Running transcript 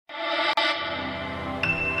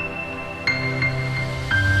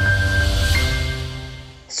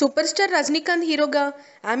Super star Rajinikanth హీరోగా,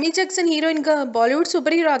 ఆమీ Jackson హీరోయిన్గా, Bollywood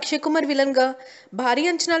super hero Akshay Kumar విలన్గా భారీ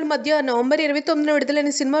అంచనాల మధ్య నవంబర్ 29న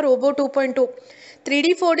విడుదలైన cinema robo 2.0. 3D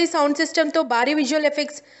 4D sound సిస్టమ్తో భారీ విజువల్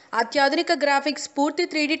ఎఫెక్ట్స్, అత్యాధునిక గ్రాఫిక్స్, పూర్తి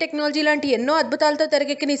 3D టెక్నాలజీ లాంటి ఎన్నో అద్భుతాలతో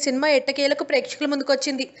తెరకెక్కిన ఈ సినిమా ఎట్టకేలకు ప్రేక్షకుల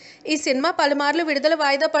ముందుకొచ్చింది. ఈ సినిమా పలుమార్లు విడుదల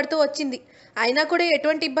వాయిదా పడుతూ వచ్చింది. అయినా కూడా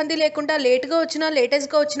ఎటువంటి ఇబ్బంది లేకుండా లేటుగా వచ్చినా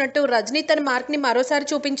లేటెస్ట్గా వచ్చినట్టు రజనీ తన మార్క్ని మరోసారి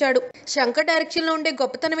చూపించాడు. శంకర్ డైరెక్షన్లో ఉండే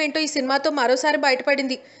గొప్పతనం ఏంటో ఈ సినిమాతో మరోసారి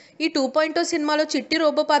బయటపడింది. ఈ 2.0 సినిమాలో చిట్టి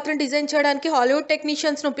రోబో పాత్రను డిజైన్ చేయడానికి హాలీవుడ్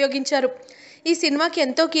టెక్నీషియన్స్ను ఉపయోగించారు. ఈ సినిమాకి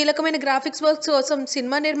ఎంతో కీలకమైన గ్రాఫిక్స్ వర్క్స్ కోసం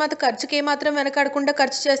సినిమా నిర్మాత ఖర్చుకి ఏమాత్రం వెనకాడకుండా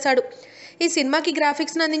ఖర్చు చేశాడు. ఈ సినిమాకి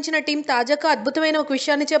గ్రాఫిక్స్ను అందించిన టీం తాజాగా అద్భుతమైన ఒక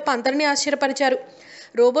విషయాన్ని చెప్పి అందరినీ ఆశ్చర్యపరిచారు.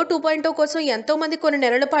 రోబో 2.0 కోసం ఎంతోమంది కొన్ని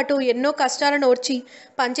నెలల పాటు ఎన్నో కష్టాలను ఓర్చి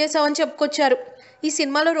పనిచేశామని చెప్పుకొచ్చారు. ఈ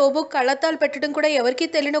సినిమాలో రోబో కళ్ళద్దాలు పెట్టడం కూడా ఎవరికీ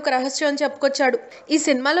తెలియని ఒక రహస్యం అని చెప్పుకొచ్చాడు. ఈ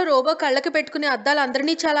సినిమాలో రోబో కళ్ళకి పెట్టుకునే అద్దాలు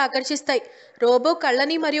అందరినీ చాలా ఆకర్షిస్తాయి. రోబో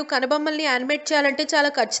కళ్ళని మరియు కనుబొమ్మల్ని యానిమేట్ చేయాలంటే చాలా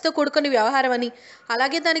ఖర్చుతో కూడుకున్న వ్యవహారం అని,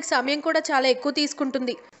 అలాగే దానికి సమయం కూడా చాలా ఎక్కువ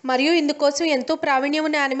తీసుకుంటుంది మరియు ఇందుకోసం ఎంతో ప్రావీణ్యం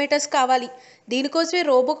ఉన్న యానిమేటర్స్ కావాలి. దీనికోసమే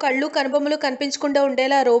రోబో కళ్ళు కనుబొమ్మలు కనిపించకుండా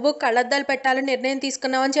ఉండేలా రోబో కళ్ళద్దాలు పెట్టాలని నిర్ణయం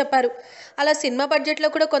తీసుకున్నామని చెప్పారు. అలా సినిమా బడ్జెట్లో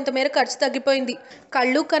కూడా కొంతమేర ఖర్చు తగ్గిపోయింది.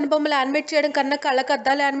 కళ్ళు కనుబొమ్మలు యానిమేట్ చేయడం కన్నా కళ్ళకు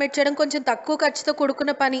అద్దాలు యానిమేట్ చేయడం కొంచెం తక్కువ ఖర్చుతో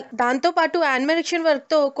కూడుకున్న పని. దాంతోపాటు యానిమేషన్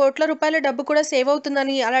వర్క్తో కోట్ల రూపాయల డబ్బు కూడా సేవ్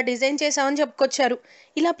అవుతుందని అలా డిజైన్ చేశామని చెప్పుకొచ్చారు.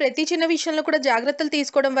 ఇలా ప్రతి చిన్న విషయంలో కూడా జాగ్రత్తలు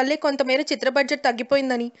తీసుకోవడం వల్లే కొంతమేర చిత్ర బడ్జెట్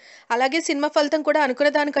తగ్గిపోయిందని, అలాగే సినిమా ఫలితం కూడా అనుకున్న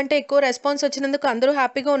దానికంటే ఎక్కువ రెస్పాన్స్ వచ్చినందుకు అందరూ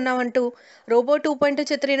హ్యాపీగా ఉన్నామంటూ రోబో 2.0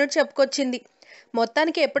 చిత్ర యూనిట్ చెప్పుకొచ్చింది.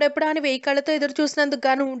 మొత్తానికి ఎప్పుడెప్పుడా అని 1000 కళ్ళతో ఎదురు చూసినందుకు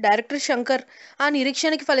గాను డైరెక్టర్ శంకర్ ఆ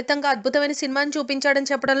నిరీక్షణకి ఫలితంగా అద్భుతమైన సినిమాని చూపించాడని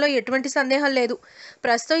చెప్పడంలో ఎటువంటి సందేహం లేదు.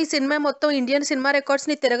 ప్రస్తుతం ఈ సినిమా మొత్తం Indian cinema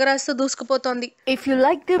రికార్డ్స్ని తిరగరాస్తూ దూసుకుపోతోంది. If you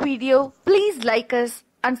like the video, please like us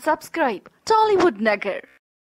and subscribe Tollywood Nagar.